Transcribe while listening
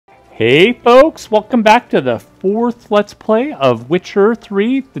Hey folks, welcome back to the fourth Let's Play of Witcher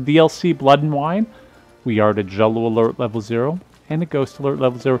 3, the DLC Blood and Wine. We are at Jello Alert level 0 and a Ghost Alert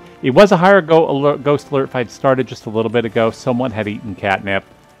level 0. It was a higher Ghost Alert if I'd started just a little bit ago. Someone had eaten catnip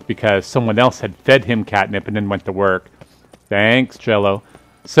because someone else had fed him catnip and then went to work. Thanks, Jello.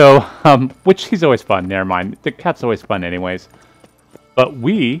 So, which he's always fun, never mind. The cat's always fun anyways. But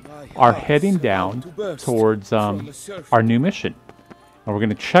we are heading down towards our new mission. And we're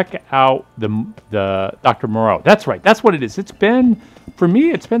going to check out the Dr. Moreau. That's right. That's what it is. It's been, for me,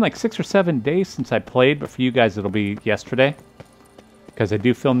 it's been like 6 or 7 days since I played. But for you guys, it'll be yesterday. Because I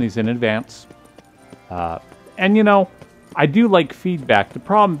do film these in advance. And, you know, I do like feedback. The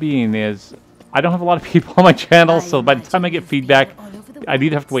problem being is I don't have a lot of people on my channel. So by the time I get feedback, I'd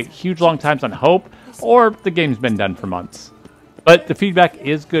either have to wait huge long times on hope. Or the game's been done for months. But the feedback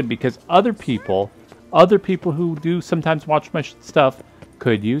is good because other people who do sometimes watch my stuff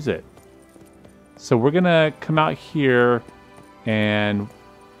could use it. So we're gonna come out here and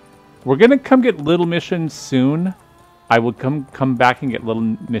we're gonna come get little missions soon. I will come back and get little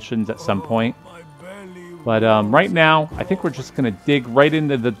missions at some point. But right now, I think we're just gonna dig right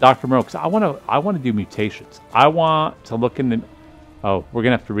into the Dr. Moreau because I wanna do mutations. I want to look in the. Oh, we're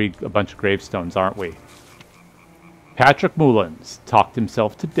gonna have to read a bunch of gravestones, aren't we? Patrick Mullins talked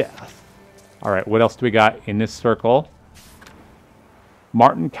himself to death. All right, what else do we got in this circle?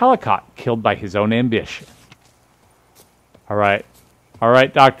 Martin Callicott, killed by his own ambition. All right,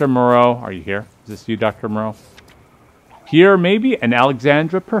 Dr. Moreau. Are you here? Is this you, Dr. Moreau? Here, maybe, and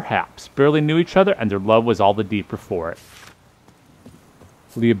Alexandra, perhaps. Barely knew each other, and their love was all the deeper for it.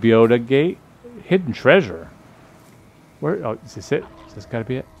 Leobiota Gate, hidden treasure. Where? Oh, is this it? Is this gotta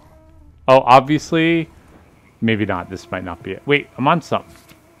be it? Oh, obviously, maybe not. This might not be it. Wait, I'm on something.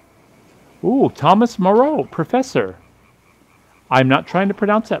 Ooh, Thomas Moreau, professor. I'm not trying to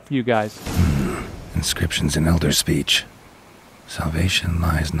pronounce that for you guys. Inscriptions in elder speech. Salvation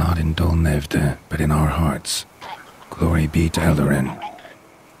lies not in Dolnevde, but in our hearts. Glory be to Eldarin.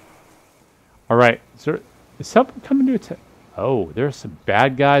 All right, is someone coming to attack? Oh, there's some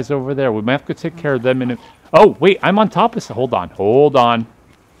bad guys over there. We might have to take care of them in a... Oh, wait, I'm on top of... Hold on.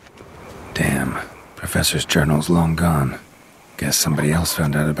 Damn, Professor's journal's long gone. Guess somebody else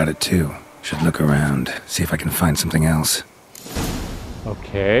found out about it too. Should look around, see if I can find something else.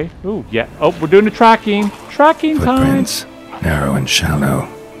 Okay. Ooh, yeah. Oh, we're doing the tracking. Tracking time. Footprints, narrow and shallow.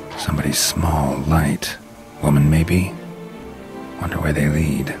 Somebody's small, light. Woman, maybe? Wonder where they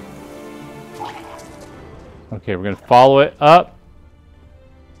lead. Okay, we're going to follow it up.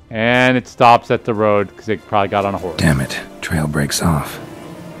 And it stops at the road because it probably got on a horse. Damn it. Trail breaks off.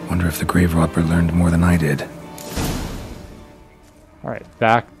 Wonder if the grave robber learned more than I did. Alright,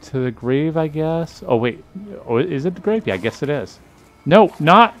 back to the grave, I guess. Oh, wait. Oh, is it the grave? Yeah, I guess it is. No,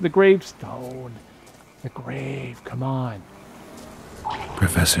 not the gravestone. The grave, come on.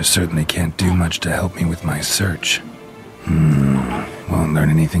 Professor certainly can't do much to help me with my search. Won't learn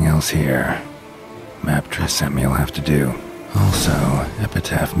anything else here. Map Triss sent me will have to do. Also,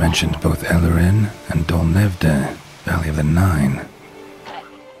 Epitaph mentioned both Eldarin and Dolnevde, Valley of the Nine.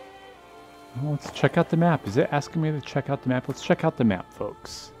 Well, let's check out the map. Is it asking me to check out the map? Let's check out the map,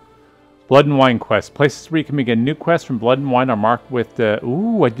 folks. Blood and Wine quest. Places where you can begin new quests from Blood and Wine are marked with the...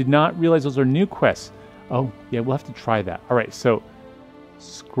 Ooh, I did not realize those are new quests. Oh, yeah, we'll have to try that. All right, so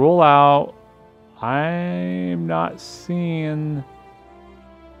scroll out. I'm not seeing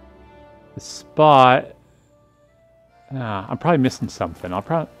the spot. I'm probably missing something. I'll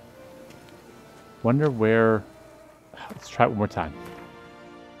probably wonder where... Let's try it one more time.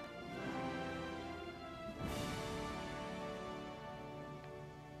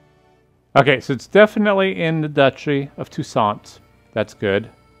 Okay, so it's definitely in the Duchy of Toussaint. That's good.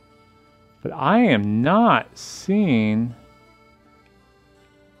 But I am not seeing...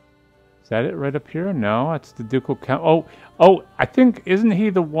 Is that it right up here? No, that's the Ducal Count. Oh, I think, isn't he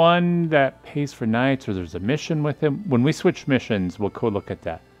the one that pays for nights, or there's a mission with him? When we switch missions, we'll go look at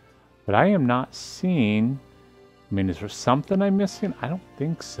that. But I am not seeing... I mean, is there something I'm missing? I don't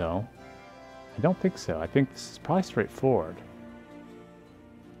think so. I think this is probably straightforward.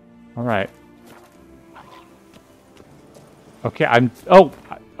 All right. Okay,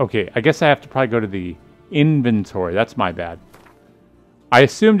 okay. I guess I have to probably go to the inventory. That's my bad. I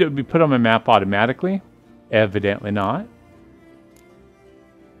assumed it would be put on my map automatically. Evidently not.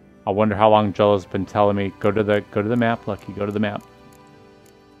 I wonder how long Jello's been telling me go to the map, Lucky. Go to the map.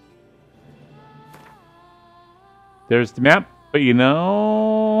 There's the map, but you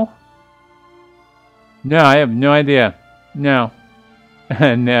know. No, I have no idea. No.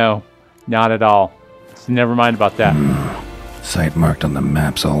 No, not at all. So never mind about that. Site marked on the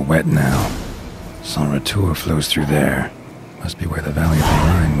map's all wet now. Sans Retour flows through there. Must be where the Valley of the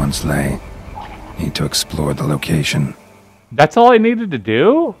Rhine once lay. Need to explore the location. That's all I needed to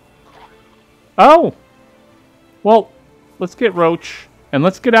do? Oh! Well, let's get Roach, and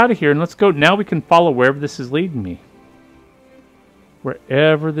let's get out of here, and let's go. Now we can follow wherever this is leading me.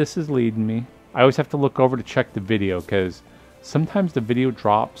 Wherever this is leading me. I always have to look over to check the video, because sometimes the video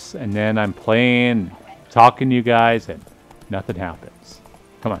drops, and then I'm playing, talking to you guys, and nothing happens.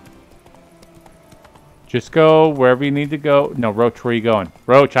 Come on. Just go wherever you need to go. No, Roach, where are you going?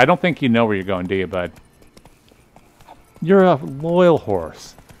 Roach, I don't think you know where you're going, do you, bud? You're a loyal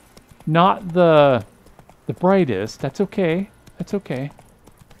horse. Not the brightest. That's okay. That's okay.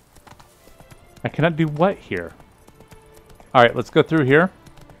 I cannot do what here? Alright, let's go through here.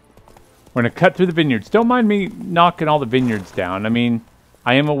 We're going to cut through the vineyards. Don't mind me knocking all the vineyards down. I mean,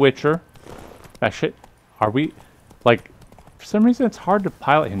 I am a witcher. That shit... Are we... Like, for some reason it's hard to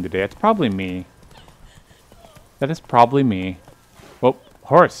pilot him today. It's probably me. That is probably me. Oh,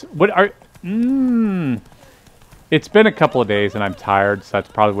 horse. What are... It's been a couple of days and I'm tired, so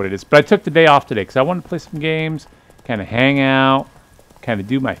that's probably what it is. But I took the day off today because I wanted to play some games, kind of hang out, kind of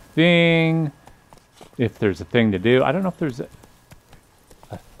do my thing. If there's a thing to do. I don't know if there's a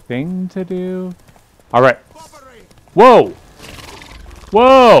thing to do. All right. Whoa.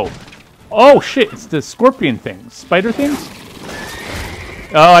 Whoa. Oh, shit. It's the scorpion things. Spider things?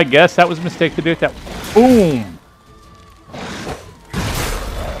 Oh, I guess that was a mistake to do it that. Boom.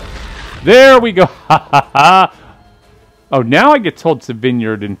 There we go. Ha ha ha. Oh, now I get told it's a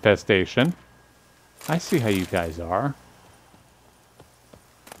vineyard infestation. I see how you guys are.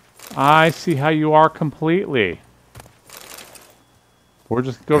 I see how you are completely. We're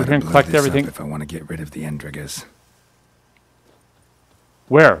just going to go over here and collect everything. If I want to get rid of the Endrigas.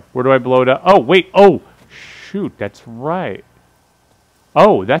 Where? Where do I blow it up? Oh, wait. Oh, shoot. That's right.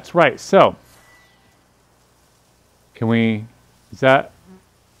 Oh, that's right. So, can we... Is that...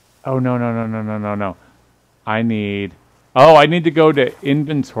 Oh, no, no, no, no, no, no, no. I need... Oh, I need to go to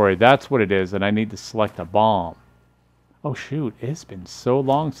inventory. That's what it is. And I need to select a bomb. Oh, shoot. It's been so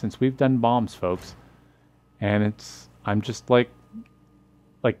long since we've done bombs, folks. And it's... I'm just like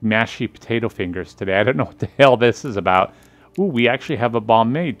mashy potato fingers today. I don't know what the hell this is about. Ooh, we actually have a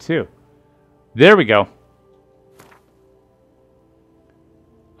bomb made, too. There we go.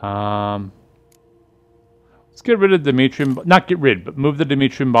 Let's get rid of the Demetrium... Not get rid, but move the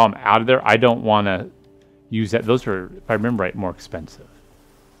Demetrium bomb out of there. I don't want to use that. Those are, if I remember right, more expensive.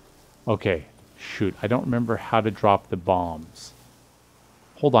 Okay. Shoot. I don't remember how to drop the bombs.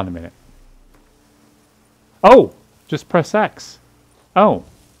 Hold on a minute. Oh! Just press X. Oh.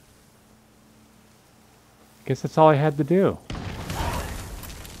 I guess that's all I had to do.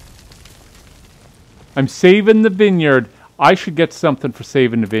 I'm saving the vineyard. I should get something for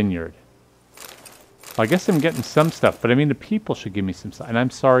saving the vineyard. Well, I guess I'm getting some stuff, but I mean the people should give me some stuff. And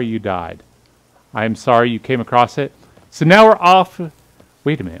I'm sorry you died. I'm sorry you came across it. So now we're off.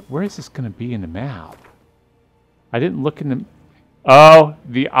 Wait a minute. Where is this going to be in the map? I didn't look in the... Oh,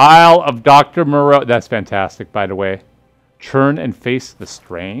 the Isle of Dr. Moreau. That's fantastic, by the way. Turn and face the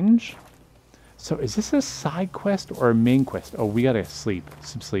strange. So is this a side quest or a main quest? Oh, we got to sleep.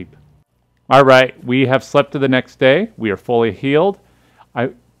 Some sleep. All right. We have slept to the next day. We are fully healed.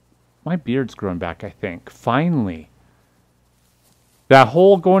 My beard's growing back, I think. Finally. That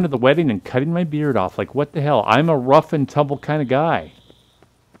whole going to the wedding and cutting my beard off. Like, what the hell? I'm a rough and tumble kind of guy.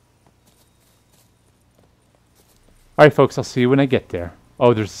 All right, folks. I'll see you when I get there.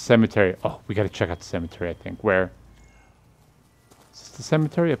 Oh, there's a cemetery. Oh, we got to check out the cemetery, I think. Where? Is this the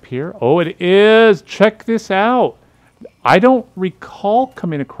cemetery up here? Oh, it is. Check this out. I don't recall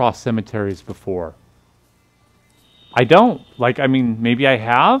coming across cemeteries before. I don't. Like, I mean, maybe I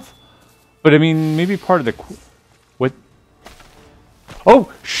have. But, I mean, maybe part of the... What?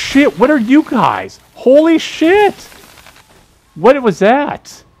 Oh, shit. What are you guys? Holy shit. What was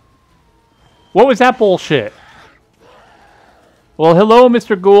that? What was that bullshit? Well, hello,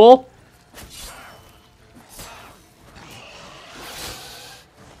 Mr. Ghoul.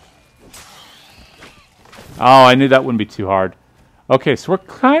 Oh, I knew that wouldn't be too hard. Okay, so we're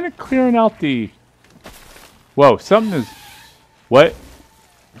kind of clearing out the... Whoa, something is... What?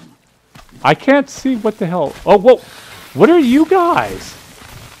 I can't see what the hell... Oh, whoa! What are you guys?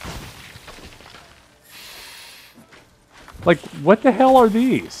 Like, what the hell are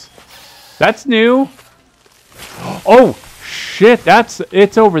these? That's new. Oh, shit, that's...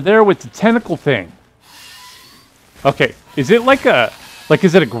 It's over there with the tentacle thing. Okay, is it like a... Like,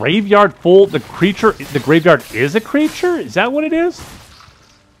 is it a graveyard full... The creature... The graveyard is a creature? Is that what it is?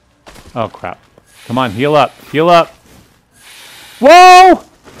 Oh, crap. Come on, heal up. Heal up. Whoa!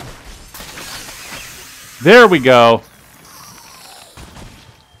 There we go.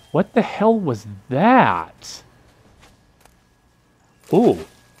 What the hell was that? Ooh.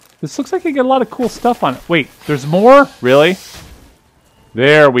 This looks like you get a lot of cool stuff on it. Wait, there's more? Really?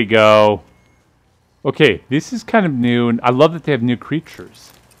 There we go. Okay, this is kind of new. And I love that they have new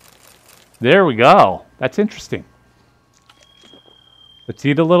creatures. There we go. That's interesting. Let's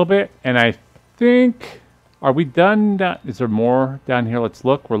eat a little bit. And I think... Are we done? Is there more down here? Let's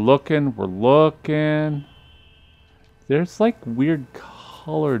look. We're looking. We're looking. There's like weird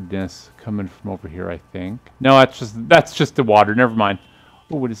coloredness coming from over here, I think. No, that's just the water. Never mind.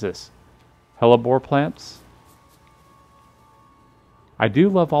 Oh, what is this? Hellebore plants? I do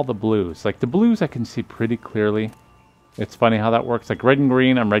love all the blues. Like the blues I can see pretty clearly. It's funny how that works. Like red and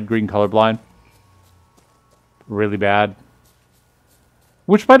green, I'm red-green colorblind. Really bad.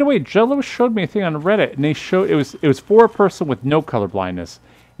 Which, by the way, Jello showed me a thing on Reddit, and they showed it was for a person with no color blindness,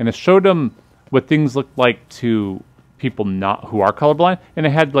 and it showed them what things look like to people who are colorblind, and it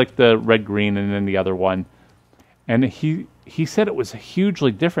had like the red, green, and then the other one, and he said it was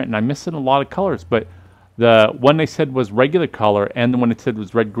hugely different, and I'm missing a lot of colors, but the one they said was regular color, and the one it said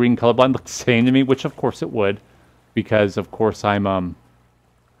was red, green colorblind looked the same to me, which of course it would, because of course I'm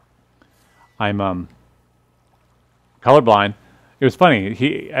colorblind. It was funny.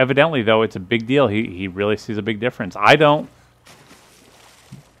 He evidently, though, it's a big deal. He really sees a big difference. I don't.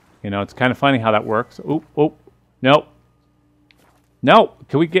 You know, it's kind of funny how that works. Oop, oop. No. No.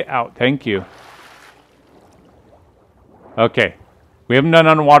 Can we get out? Thank you. Okay. We haven't done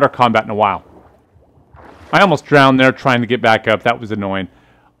underwater combat in a while. I almost drowned there trying to get back up. That was annoying.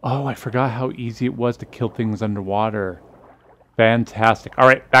 Oh, I forgot how easy it was to kill things underwater. Fantastic. All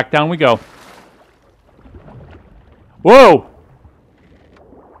right, back down we go. Whoa!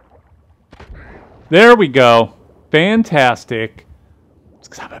 There we go. Fantastic. It's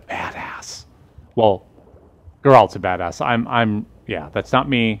because I'm a badass. Well, Geralt's a badass. Yeah, that's not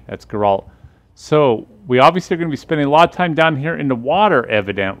me. That's Geralt. So, we obviously are going to be spending a lot of time down here in the water,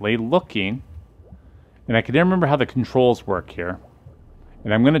 evidently, looking. And I can never remember how the controls work here.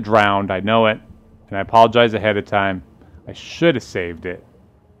 And I'm going to drown. I know it. And I apologize ahead of time. I should have saved it.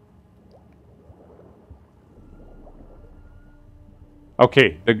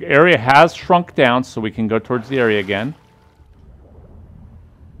 Okay, the area has shrunk down, so we can go towards the area again.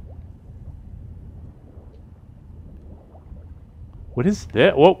 What is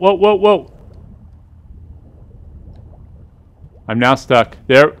this? Whoa, whoa, whoa, whoa. I'm now stuck.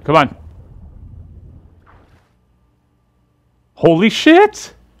 There, come on. Holy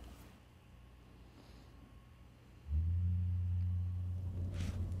shit!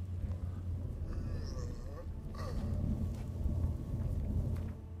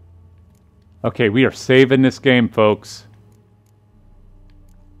 Okay, we are saving this game, folks.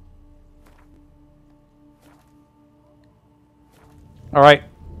 All right.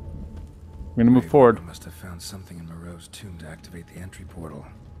 We're going to move forward. I must have found something in Moreau's tomb to activate the entry portal.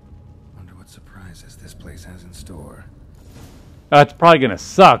 Wonder what surprises this place has in store. It's probably going to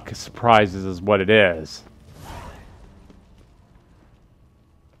suck. Surprises is what it is.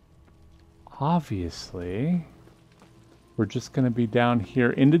 Obviously, we're just going to be down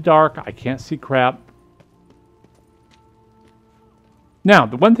here in the dark. I can't see crap. Now,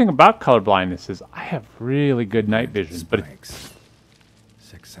 the one thing about colorblindness is I have really good night vision, but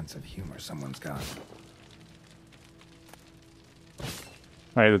sixth sense of humor someone's got. All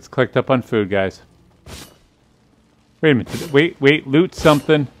right, let's collect up on food, guys. Wait a minute. Wait, loot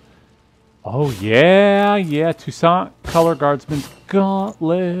something. Oh, yeah. Toussaint Color Guardsman's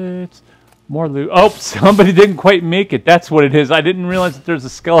gauntlets. More loot. Oh, somebody didn't quite make it. That's what it is. I didn't realize that there's a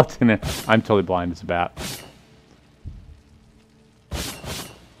skeleton in it. I'm totally blind as a bat.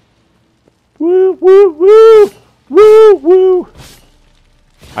 Woo, woo, woo. Woo, woo.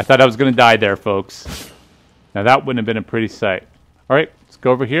 I thought I was going to die there, folks. Now, that wouldn't have been a pretty sight. All right, let's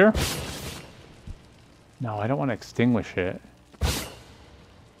go over here. No, I don't want to extinguish it.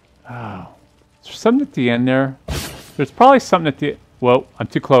 Oh. Is there something at the end there? There's probably something at the... Whoa, I'm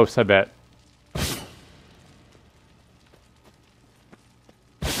too close, I bet.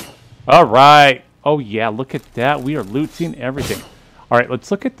 All right. Oh, yeah, look at that. We are looting everything. All right,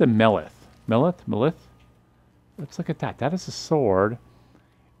 let's look at the Melith. Melith? Let's look at that. That is a sword.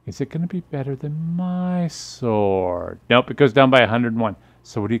 Is it going to be better than my sword? Nope, it goes down by 101.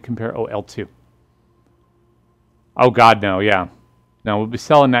 So what do you compare? Oh, L2. Oh, God, no, yeah. No, we'll be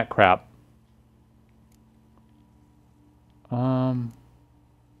selling that crap. 2%,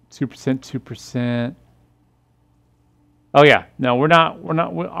 2%. Oh yeah, no, we're not.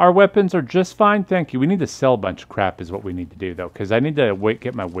 Our weapons are just fine, thank you. We need to sell a bunch of crap, is what we need to do though, because I need to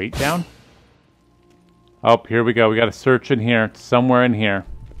get my weight down. Oh, here we go. We got a search in here. It's somewhere in here.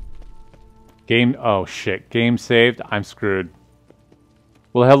 Game. Oh shit. Game saved. I'm screwed.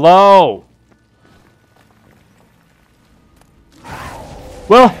 Well, hello.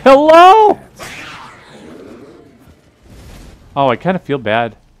 Well, hello. Oh, I kind of feel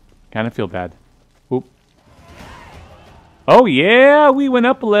bad. Oop. Oh yeah, we went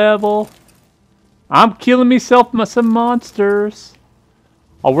up a level. I'm killing myself with some monsters.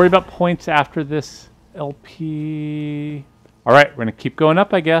 I'll worry about points after this LP. All right, we're gonna keep going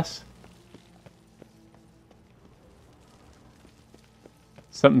up, I guess.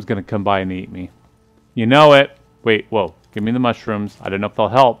 Something's gonna come by and eat me. You know it. Wait, whoa. Give me the mushrooms. I don't know if they'll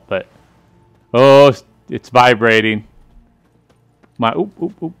help, but... Oh, it's vibrating.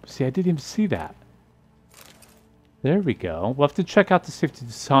 Oop. See, I didn't even see that. There we go. We'll have to check out to see if the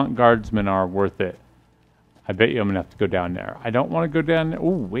Descent Guardsmen are worth it. I bet you I'm gonna have to go down there. I don't want to go down there. Oh,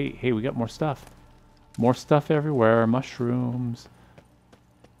 wait. Hey, we got more stuff. More stuff everywhere. Mushrooms.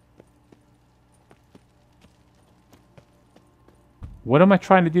 What am I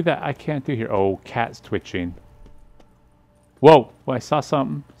trying to do that I can't do here? Oh, cat's twitching. Whoa. Well, I saw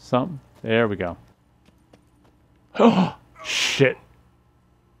something. There we go. Oh, shit.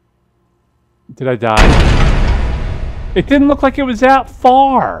 Did I die? It didn't look like it was that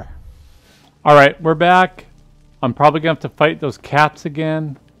far. All right, we're back. I'm probably going to have to fight those cats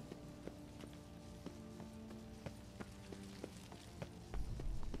again.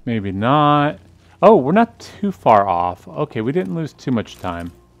 Maybe not. Oh, we're not too far off. Okay, we didn't lose too much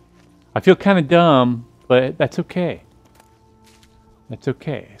time. I feel kind of dumb, but that's okay. That's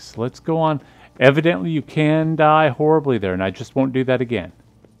okay. So let's go on. Evidently, you can die horribly there, and I just won't do that again.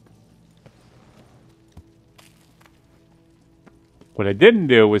 What I didn't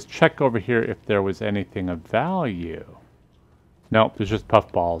do was check over here if there was anything of value. Nope, there's just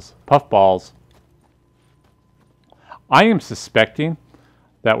puffballs. Puffballs. I am suspecting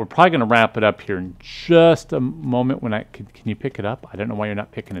that we're probably going to wrap it up here in just a moment when can you pick it up? I don't know why you're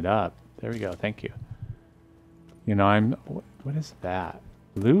not picking it up. There we go. Thank you. You know, what is that?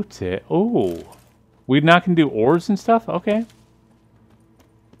 Loot it. Oh, we're not going to do ores and stuff? Okay.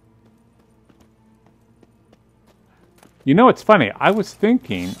 You know, it's funny. I was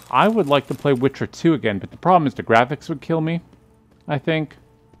thinking I would like to play Witcher 2 again, but the problem is the graphics would kill me, I think.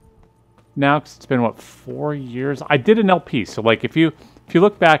 Now, because it's been, what, 4 years? I did an LP, so, like, if you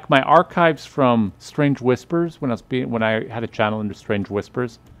look back, my archives from Strange Whispers, when I had a channel under Strange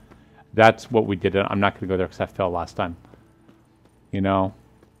Whispers, that's what we did. I'm not going to go there because I fell last time. You know?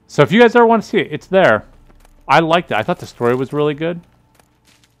 So if you guys ever want to see it, it's there. I liked it. I thought the story was really good.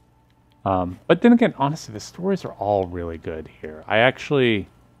 But then again, honestly, the stories are all really good here. I actually...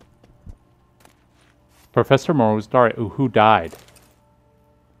 Professor Moreau's diary. Ooh, who died?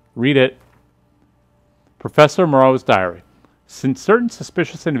 Read it. Professor Moreau's diary. Since certain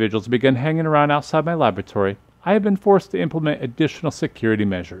suspicious individuals began hanging around outside my laboratory, I have been forced to implement additional security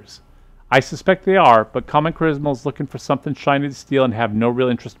measures. I suspect they are, but common criminals looking for something shiny to steal and have no real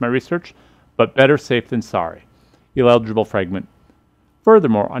interest in my research, but better safe than sorry. Illegible fragment.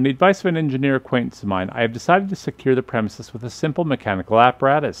 Furthermore, on the advice of an engineer acquaintance of mine, I have decided to secure the premises with a simple mechanical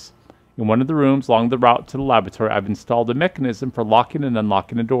apparatus. In one of the rooms along the route to the laboratory, I've installed a mechanism for locking and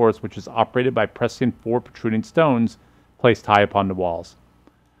unlocking the doors, which is operated by pressing 4 protruding stones placed high upon the walls.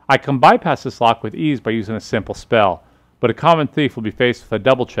 I can bypass this lock with ease by using a simple spell, but a common thief will be faced with a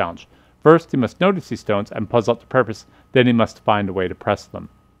double challenge. First, he must notice these stones and puzzle out the purpose, then he must find a way to press them.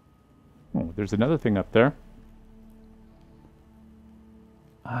 Oh, there's another thing up there.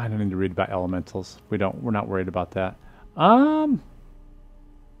 I don't need to read about elementals. We're not worried about that.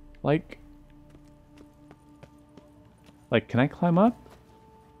 Like, can I climb up?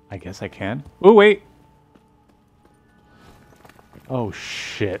 I guess I can. Oh, wait. Oh,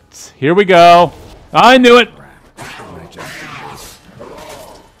 shit. Here we go. I knew it.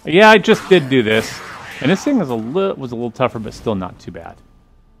 Yeah, I just did do this. And this thing was a little tougher, but still not too bad.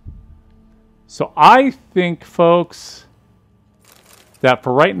 So I think, folks, that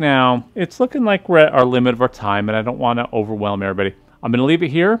for right now, it's looking like we're at our limit of our time, and I don't want to overwhelm everybody. I'm going to leave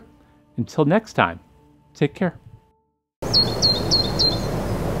it here. Until next time, take care.